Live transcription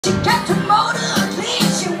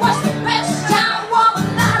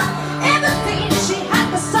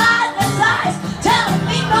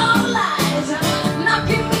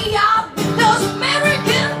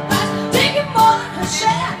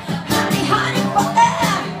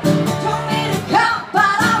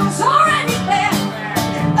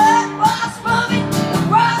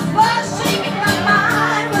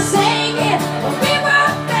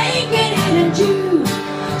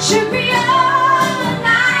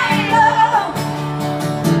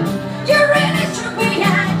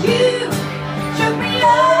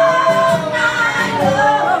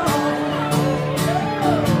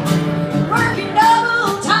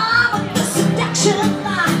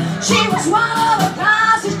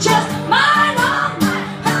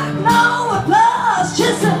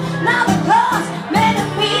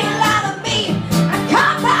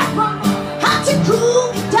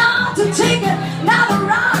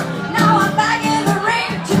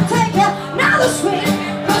sweet.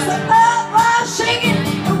 'Cause the earth was shaking,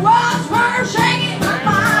 the walls were shaking, my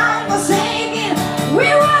mind was sinking. We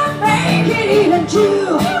were making even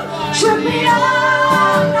two. Should be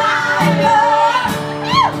all night long.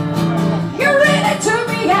 You really took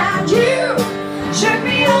me and you should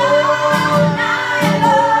be all night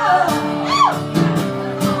long.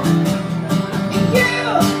 You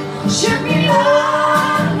should be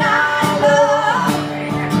all night long.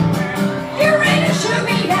 You really should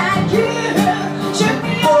be and you should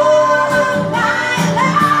be all night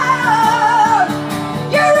long.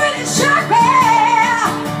 You really should be.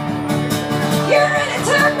 You really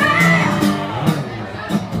took me.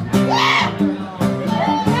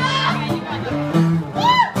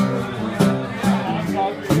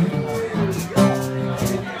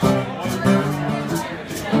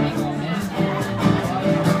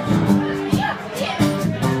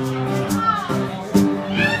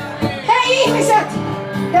 Hei ihmiset,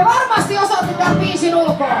 te varmasti osaatte tämän biisin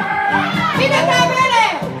ulkoa. Miten tää menee?